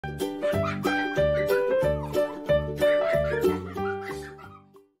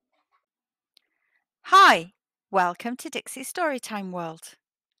Welcome to Dixie Storytime World.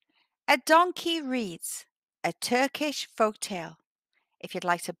 A Donkey Reads, a Turkish folktale. If you'd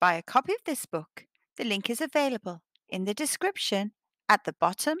like to buy a copy of this book, the link is available in the description at the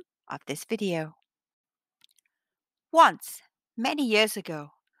bottom of this video. Once, many years ago,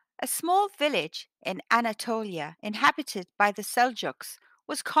 a small village in Anatolia inhabited by the Seljuks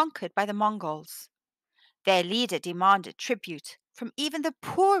was conquered by the Mongols. Their leader demanded tribute from even the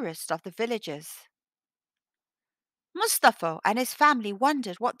poorest of the villagers. Mustafo and his family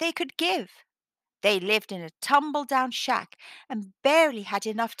wondered what they could give. They lived in a tumble-down shack and barely had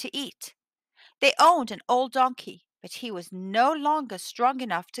enough to eat. They owned an old donkey, but he was no longer strong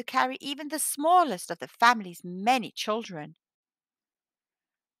enough to carry even the smallest of the family's many children.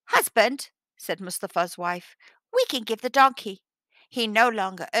 "Husband," said Mustafa's wife, "we can give the donkey. He no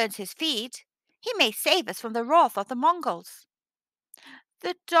longer earns his feed. He may save us from the wrath of the Mongols."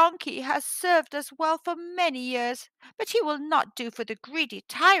 "The donkey has served us well for many years, but he will not do for the greedy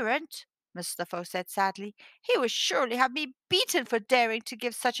tyrant," Mustafo said sadly. "He will surely have me beaten for daring to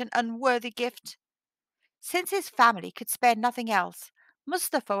give such an unworthy gift." Since his family could spare nothing else,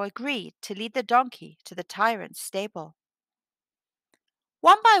 Mustafo agreed to lead the donkey to the tyrant's stable.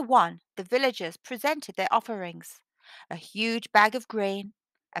 One by one, the villagers presented their offerings: a huge bag of grain,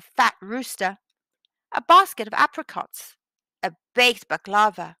 a fat rooster, a basket of apricots, a baked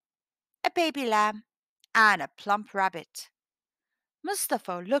baklava, a baby lamb, and a plump rabbit.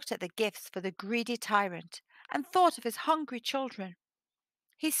 Mustafo looked at the gifts for the greedy tyrant and thought of his hungry children.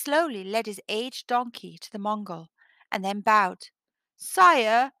 He slowly led his aged donkey to the Mongol and then bowed.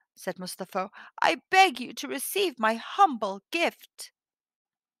 "Sire," said Mustafo, "I beg you to receive my humble gift."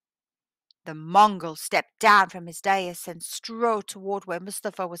 The Mongol stepped down from his dais and strode toward where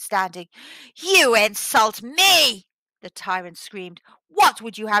Mustafo was standing. "You insult me!" the tyrant screamed. "What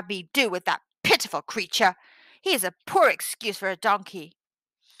would you have me do with that pitiful creature? He is a poor excuse for a donkey."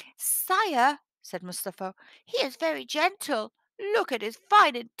 "Sire," said Mustafo, "he is very gentle. Look at his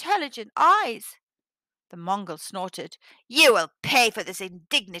fine, intelligent eyes." The Mongol snorted. "You will pay for this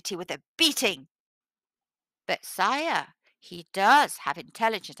indignity with a beating." "But, sire, he does have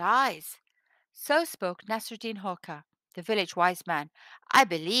intelligent eyes." So spoke Nasreddin Hoca, the village wise man. "I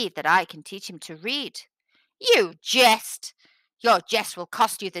believe that I can teach him to read." "You jest! Your jest will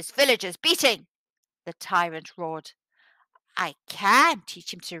cost you this villager's beating," the tyrant roared. "I can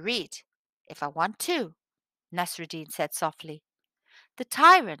teach him to read, if I want to," Nasreddin said softly. The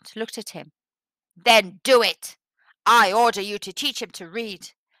tyrant looked at him. "Then do it! I order you to teach him to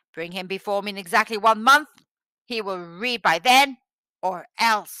read. Bring him before me in exactly 1 month. He will read by then, or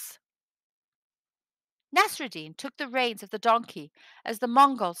else." Nasreddin took the reins of the donkey as the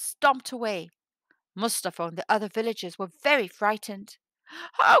Mongols stomped away. Mustafo and the other villagers were very frightened.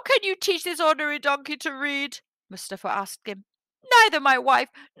 "How can you teach this ordinary donkey to read?" Mustafo asked him. "Neither my wife,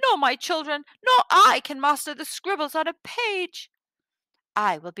 nor my children, nor I can master the scribbles on a page."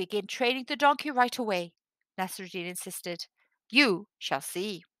 "I will begin training the donkey right away," Nasreddin insisted. "You shall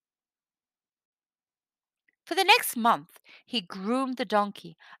see." For the next month he groomed the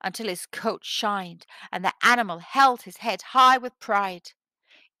donkey until his coat shined and the animal held his head high with pride.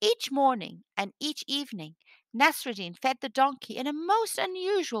 Each morning and each evening Nasreddin fed the donkey in a most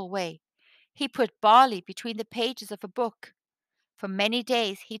unusual way. He put barley between the pages of a book. For many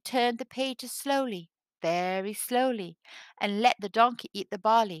days he turned the pages slowly, very slowly, and let the donkey eat the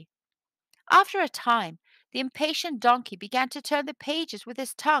barley. After a time, the impatient donkey began to turn the pages with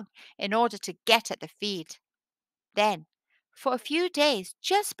his tongue in order to get at the feed. Then, for a few days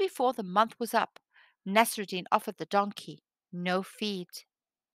just before the month was up, Nasreddin offered the donkey no feed.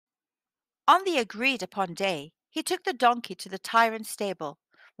 On the agreed upon day, he took the donkey to the tyrant's stable.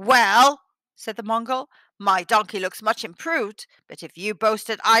 "Well," said the Mongol, "my donkey looks much improved, but if you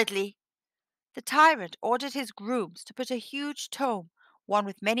boasted idly—" The tyrant ordered his grooms to put a huge tome, one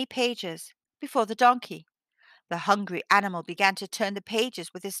with many pages, before the donkey. The hungry animal began to turn the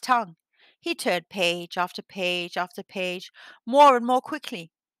pages with his tongue. He turned page after page after page, more and more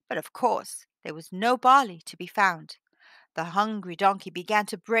quickly, but of course there was no barley to be found. The hungry donkey began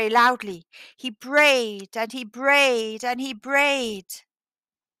to bray loudly. He brayed and he brayed and he brayed.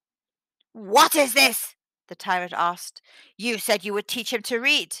 "What is this?" the tyrant asked. "You said you would teach him to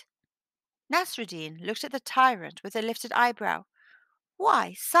read." Nasreddin looked at the tyrant with a lifted eyebrow.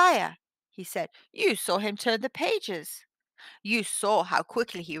 "Why, sire," he said, "you saw him turn the pages. You saw how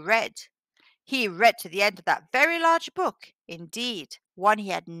quickly he read. He read to the end of that very large book, indeed, one he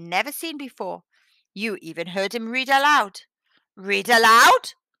had never seen before. You even heard him read aloud." "Read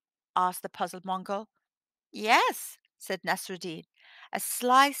aloud?" asked the puzzled Mongol. "Yes," said Nasreddin, a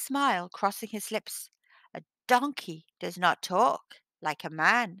sly smile crossing his lips. "A donkey does not talk like a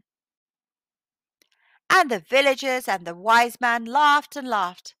man." And the villagers and the wise man laughed and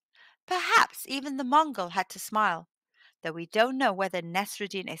laughed. Perhaps even the Mongol had to smile, though we don't know whether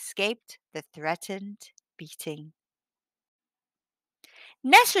Nasreddin escaped the threatened beating.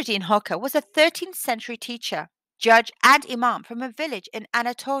 Nasreddin Hoca was a 13th century teacher, judge, and imam from a village in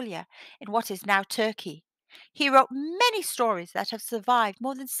Anatolia in what is now Turkey. He wrote many stories that have survived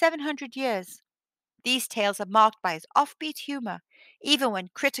more than 700 years. These tales are marked by his offbeat humor, even when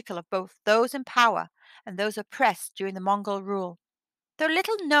critical of both those in power and those oppressed during the Mongol rule. Though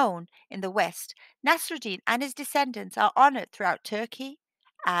little known in the West, Nasruddin and his descendants are honored throughout Turkey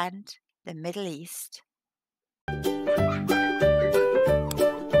and the Middle East.